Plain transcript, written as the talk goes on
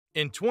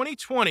In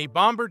 2020,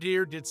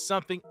 Bombardier did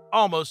something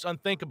almost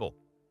unthinkable.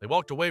 They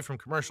walked away from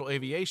commercial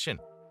aviation.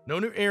 No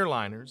new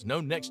airliners,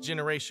 no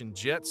next-generation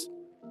jets,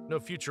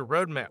 no future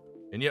roadmap.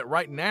 And yet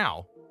right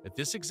now, at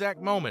this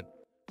exact moment,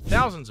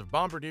 thousands of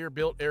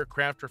Bombardier-built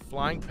aircraft are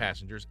flying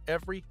passengers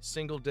every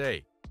single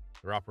day.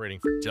 They're operating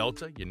for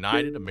Delta,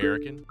 United,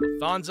 American,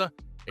 Lufthansa,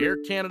 Air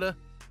Canada,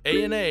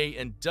 ANA,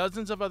 and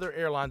dozens of other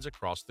airlines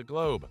across the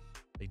globe.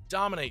 They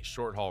dominate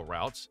short-haul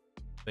routes.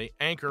 They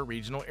anchor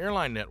regional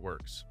airline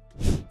networks.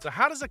 So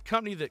how does a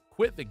company that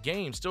quit the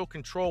game still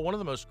control one of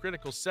the most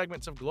critical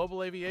segments of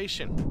global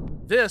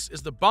aviation? This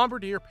is the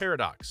Bombardier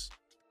paradox.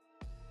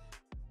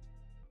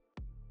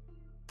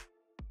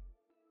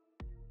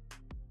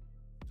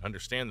 To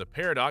understand the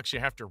paradox, you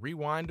have to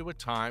rewind to a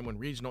time when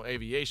regional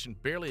aviation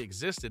barely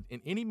existed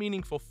in any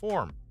meaningful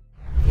form.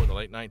 Before the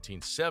late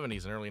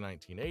 1970s and early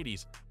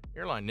 1980s,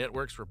 airline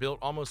networks were built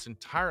almost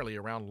entirely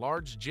around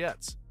large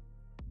jets.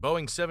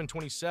 Boeing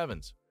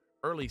 727s,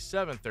 early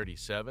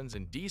 737s,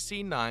 and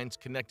DC-9s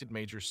connected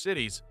major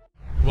cities,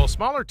 while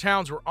smaller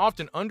towns were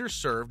often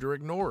underserved or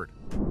ignored.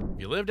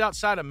 If you lived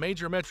outside a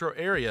major metro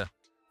area,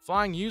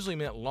 flying usually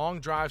meant long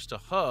drives to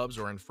hubs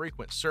or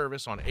infrequent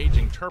service on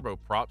aging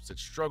turboprops that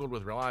struggled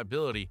with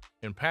reliability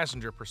and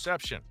passenger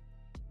perception.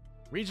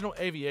 Regional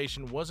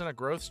aviation wasn't a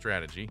growth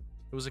strategy,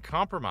 it was a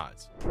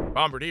compromise.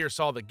 Bombardier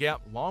saw the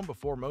gap long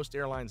before most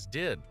airlines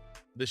did.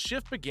 The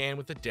shift began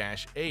with the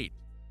Dash 8,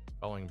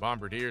 following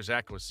Bombardier's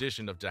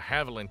acquisition of de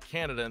Havilland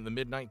Canada in the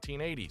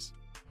mid-1980s.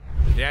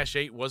 The Dash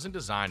 8 wasn't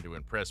designed to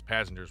impress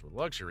passengers with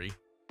luxury,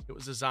 it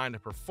was designed to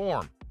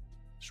perform.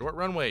 Short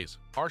runways,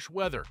 harsh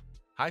weather,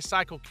 high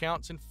cycle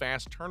counts, and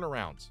fast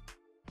turnarounds.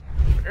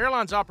 For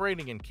airlines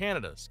operating in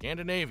Canada,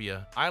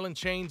 Scandinavia, island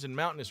chains, and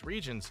mountainous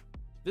regions,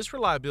 this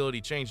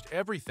reliability changed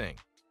everything.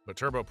 But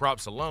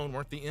turboprops alone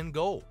weren't the end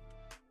goal.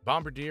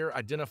 Bombardier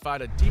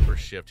identified a deeper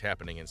shift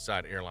happening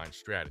inside airline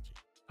strategy.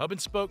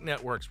 Hub-and-spoke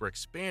networks were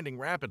expanding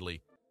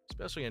rapidly,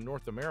 especially in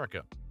North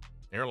America.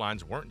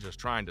 Airlines weren't just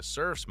trying to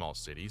serve small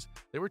cities,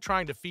 they were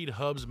trying to feed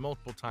hubs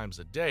multiple times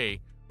a day,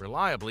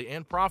 reliably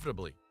and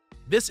profitably.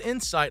 This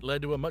insight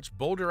led to a much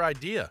bolder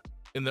idea.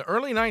 In the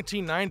early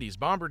 1990s,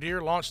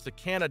 Bombardier launched the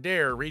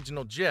Canadair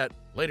regional jet,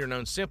 later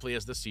known simply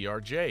as the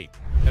CRJ.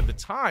 At the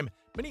time,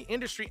 many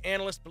industry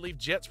analysts believed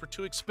jets were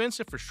too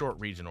expensive for short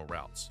regional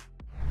routes.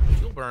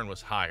 Fuel burn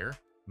was higher,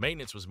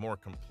 maintenance was more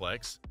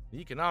complex, the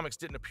economics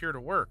didn't appear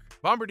to work.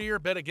 Bombardier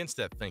bet against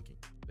that thinking.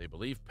 They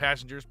believed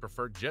passengers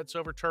preferred jets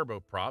over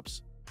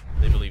turboprops.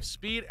 They believed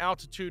speed,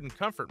 altitude, and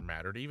comfort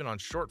mattered even on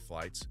short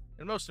flights.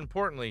 And most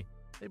importantly,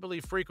 they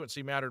believed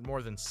frequency mattered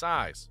more than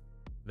size.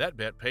 That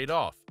bet paid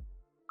off.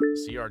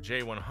 The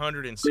CRJ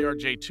 100 and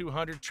CRJ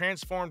 200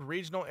 transformed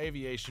regional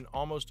aviation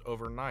almost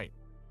overnight.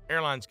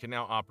 Airlines can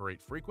now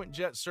operate frequent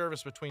jet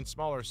service between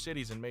smaller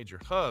cities and major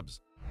hubs.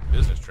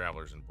 Business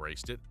travelers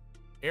embraced it.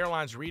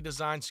 Airlines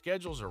redesigned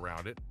schedules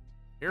around it.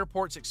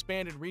 Airports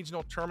expanded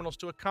regional terminals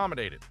to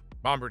accommodate it.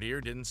 Bombardier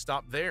didn't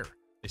stop there.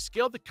 They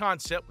scaled the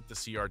concept with the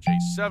CRJ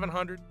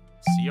 700,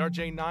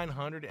 CRJ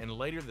 900, and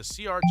later the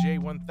CRJ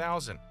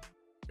 1000,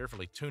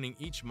 carefully tuning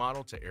each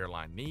model to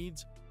airline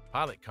needs,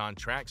 pilot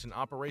contracts, and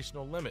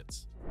operational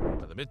limits.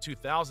 By the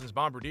mid-2000s,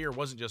 Bombardier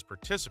wasn't just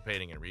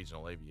participating in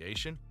regional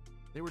aviation,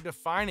 they were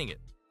defining it.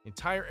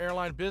 Entire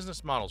airline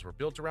business models were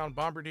built around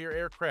Bombardier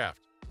aircraft.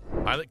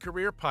 Pilot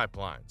career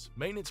pipelines,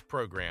 maintenance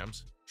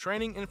programs,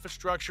 training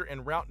infrastructure,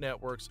 and route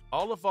networks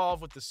all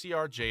evolved with the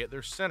CRJ at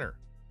their center.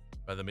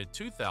 By the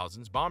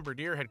mid-2000s,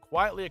 Bombardier had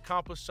quietly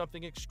accomplished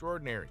something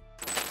extraordinary.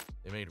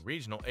 They made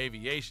regional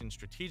aviation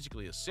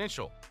strategically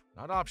essential,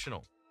 not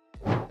optional.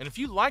 And if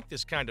you like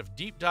this kind of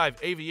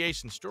deep-dive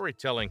aviation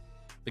storytelling,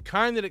 the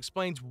kind that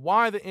explains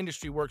why the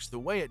industry works the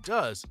way it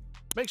does,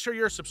 make sure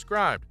you're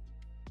subscribed.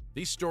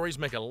 These stories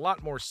make a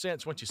lot more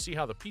sense once you see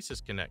how the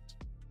pieces connect.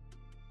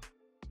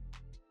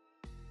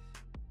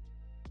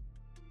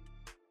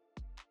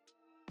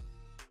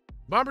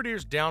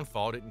 Bombardier's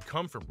downfall didn't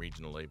come from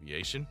regional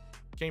aviation,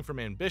 it came from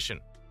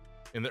ambition.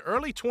 In the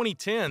early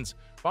 2010s,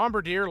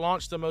 Bombardier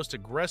launched the most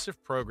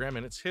aggressive program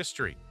in its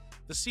history,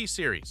 the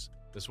C-Series.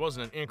 This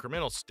wasn't an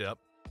incremental step,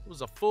 it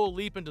was a full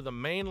leap into the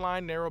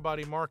mainline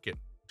narrow-body market,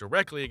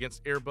 directly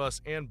against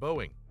Airbus and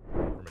Boeing.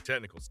 From a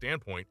technical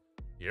standpoint,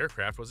 the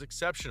aircraft was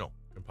exceptional.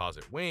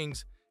 Composite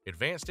wings,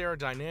 advanced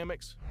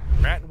aerodynamics,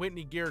 Pratt &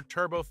 Whitney geared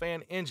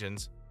turbofan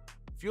engines,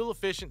 fuel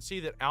efficiency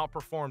that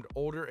outperformed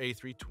older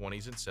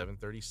A320s and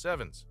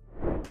 737s.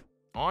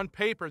 On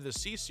paper, the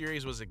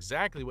C-Series was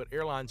exactly what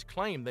airlines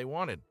claimed they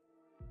wanted.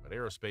 But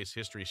aerospace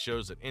history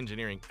shows that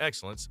engineering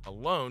excellence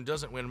alone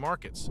doesn't win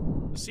markets.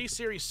 The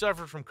C-Series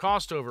suffered from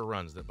cost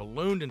overruns that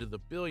ballooned into the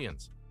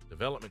billions.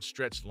 Development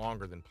stretched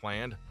longer than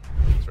planned.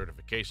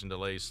 Certification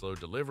delays slowed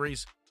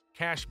deliveries.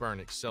 Cash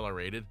burn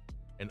accelerated.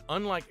 And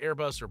unlike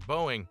Airbus or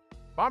Boeing,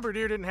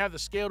 Bombardier didn't have the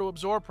scale to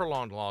absorb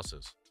prolonged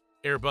losses.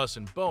 Airbus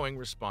and Boeing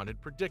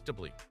responded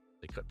predictably.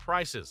 They cut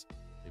prices.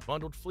 They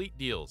bundled fleet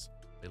deals.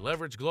 They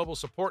leveraged global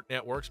support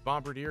networks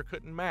Bombardier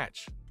couldn't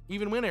match.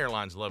 Even when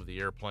airlines loved the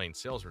airplane,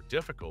 sales were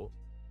difficult.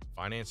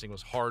 Financing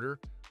was harder,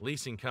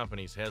 leasing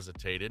companies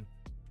hesitated,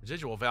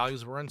 Residual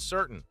values were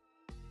uncertain.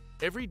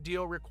 Every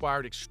deal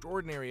required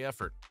extraordinary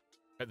effort.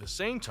 At the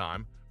same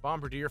time,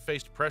 Bombardier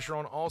faced pressure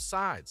on all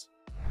sides.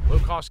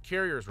 Low-cost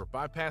carriers were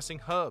bypassing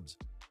hubs.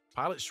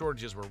 Pilot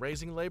shortages were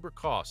raising labor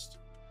costs.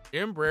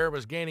 Embraer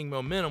was gaining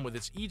momentum with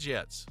its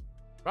E-jets.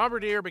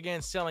 Bombardier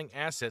began selling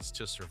assets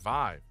to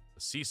survive.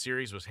 The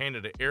C-Series was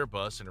handed to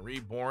Airbus and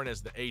reborn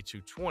as the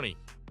A220.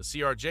 The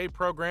CRJ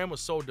program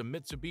was sold to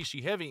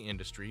Mitsubishi Heavy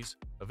Industries.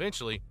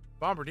 Eventually,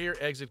 Bombardier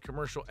exited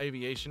commercial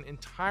aviation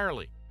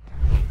entirely.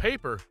 On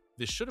paper,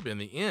 this should have been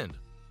the end.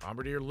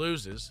 Bombardier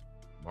loses,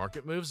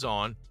 market moves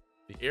on,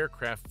 the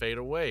aircraft fade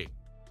away.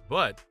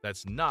 But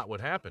that's not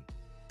what happened.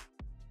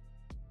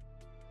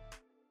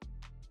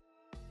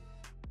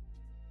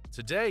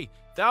 Today,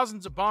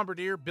 thousands of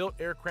Bombardier-built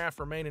aircraft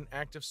remain in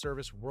active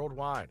service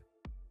worldwide.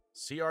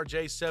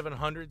 CRJ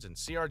 700s and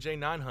CRJ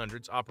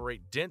 900s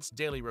operate dense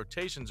daily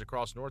rotations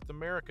across North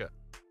America.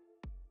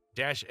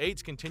 Dash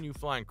 8s continue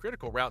flying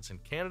critical routes in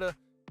Canada,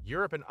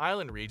 Europe, and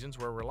island regions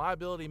where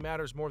reliability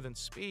matters more than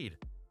speed.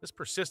 This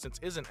persistence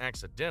isn't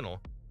accidental,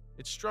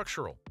 it's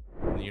structural.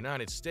 In the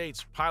United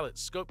States, pilot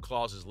scope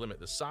clauses limit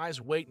the size,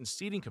 weight, and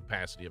seating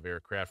capacity of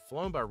aircraft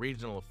flown by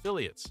regional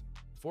affiliates.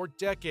 For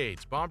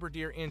decades,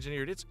 Bombardier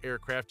engineered its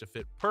aircraft to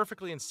fit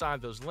perfectly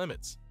inside those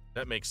limits.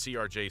 That makes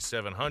CRJ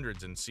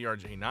 700s and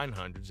CRJ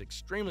 900s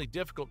extremely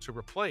difficult to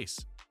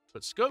replace.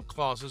 But scope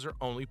clauses are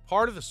only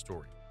part of the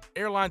story.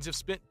 Airlines have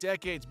spent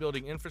decades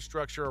building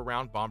infrastructure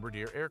around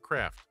Bombardier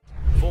aircraft.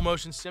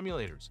 Full-motion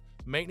simulators,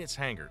 maintenance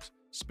hangars,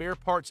 spare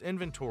parts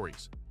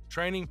inventories,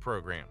 training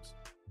programs,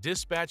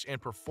 dispatch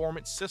and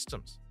performance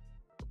systems.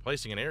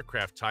 Replacing an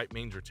aircraft type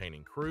means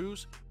retaining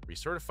crews,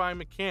 recertifying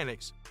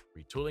mechanics,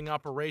 retooling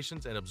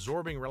operations, and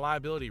absorbing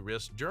reliability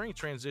risks during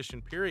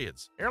transition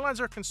periods.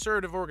 Airlines are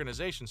conservative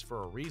organizations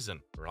for a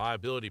reason.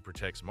 Reliability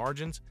protects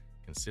margins,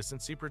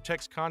 consistency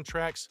protects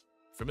contracts,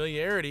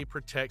 familiarity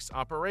protects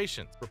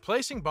operations.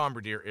 Replacing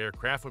Bombardier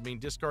aircraft would mean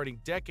discarding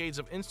decades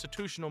of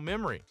institutional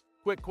memory.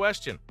 Quick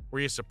question,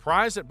 were you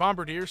surprised that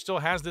Bombardier still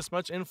has this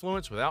much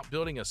influence without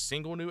building a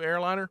single new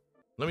airliner?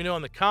 Let me know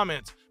in the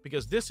comments,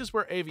 because this is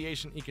where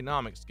aviation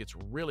economics gets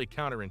really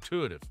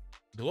counterintuitive.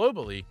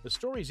 Globally, the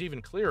story's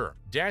even clearer.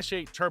 Dash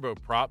 8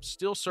 turboprops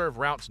still serve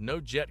routes no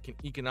jet can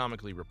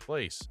economically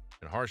replace.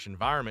 In harsh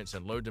environments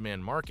and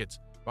low-demand markets,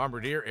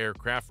 Bombardier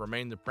aircraft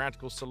remain the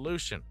practical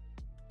solution.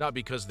 Not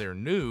because they're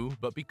new,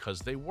 but because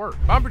they work.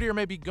 Bombardier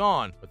may be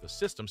gone, but the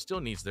system still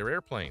needs their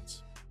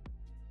airplanes.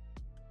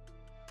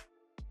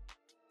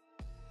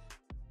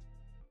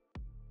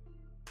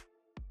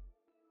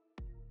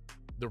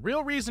 The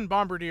real reason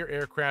Bombardier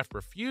aircraft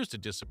refuse to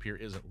disappear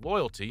isn't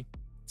loyalty,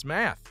 it's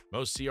math.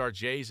 Most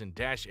CRJs and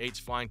Dash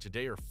 8s flying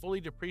today are fully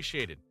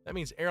depreciated. That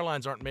means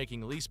airlines aren't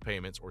making lease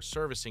payments or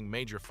servicing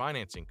major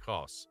financing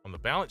costs. On the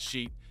balance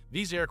sheet,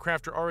 these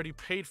aircraft are already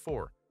paid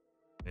for.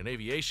 In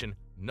aviation,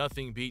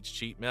 nothing beats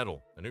cheap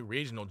metal. A new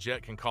regional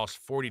jet can cost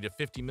 $40 to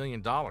 $50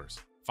 million.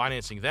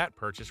 Financing that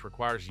purchase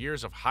requires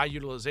years of high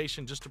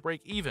utilization just to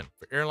break even.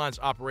 For airlines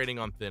operating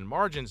on thin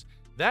margins,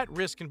 that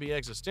risk can be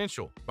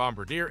existential.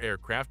 Bombardier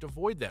aircraft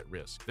avoid that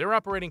risk. Their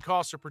operating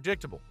costs are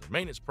predictable. Their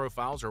maintenance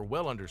profiles are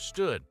well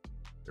understood.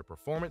 Their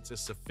performance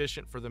is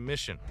sufficient for the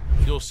mission.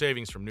 Fuel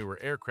savings from newer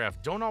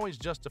aircraft don't always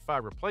justify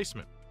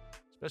replacement,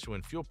 especially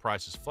when fuel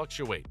prices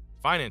fluctuate.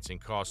 Financing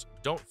costs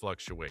don't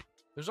fluctuate.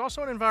 There's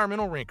also an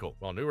environmental wrinkle.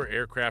 While newer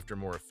aircraft are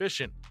more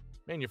efficient,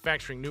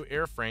 manufacturing new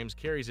airframes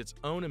carries its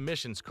own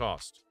emissions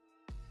cost.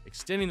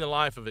 Extending the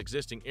life of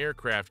existing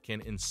aircraft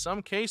can, in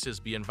some cases,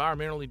 be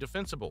environmentally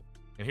defensible.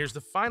 And here's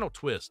the final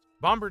twist.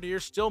 Bombardier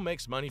still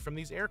makes money from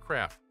these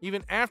aircraft.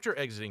 Even after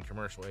exiting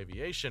commercial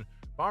aviation,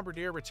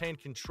 Bombardier retained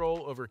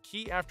control over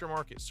key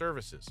aftermarket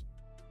services,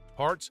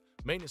 parts,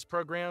 maintenance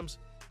programs,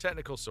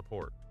 technical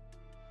support.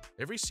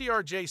 Every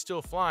CRJ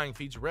still flying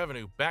feeds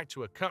revenue back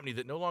to a company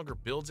that no longer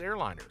builds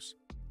airliners.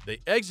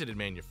 They exited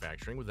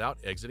manufacturing without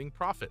exiting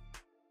profit.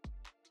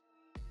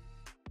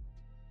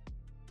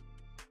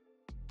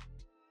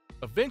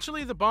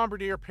 Eventually, the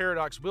Bombardier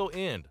paradox will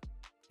end.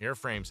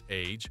 Airframes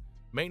age,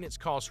 maintenance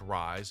costs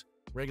rise,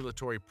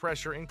 regulatory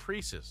pressure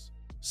increases.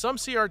 Some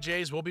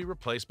CRJs will be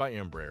replaced by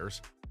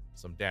Embraers,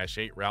 some Dash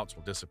 8 routes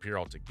will disappear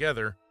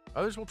altogether,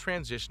 others will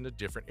transition to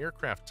different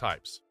aircraft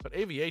types. But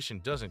aviation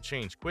doesn't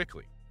change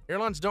quickly.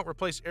 Airlines don't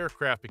replace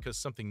aircraft because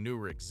something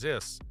newer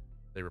exists.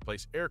 They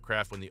replace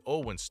aircraft when the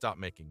old ones stop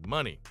making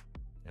money.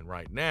 And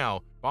right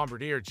now,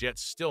 Bombardier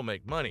jets still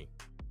make money.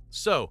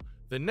 So,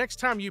 the next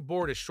time you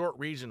board a short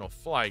regional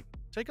flight,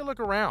 take a look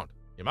around.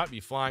 You might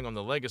be flying on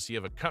the legacy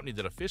of a company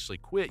that officially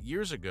quit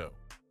years ago.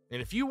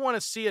 And if you want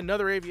to see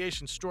another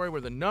aviation story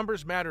where the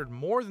numbers mattered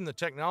more than the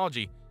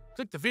technology,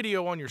 click the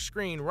video on your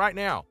screen right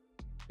now.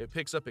 It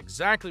picks up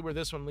exactly where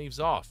this one leaves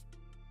off.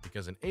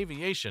 Because in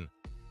aviation,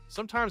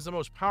 sometimes the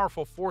most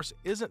powerful force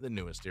isn't the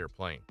newest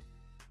airplane.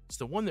 It's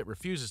the one that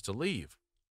refuses to leave.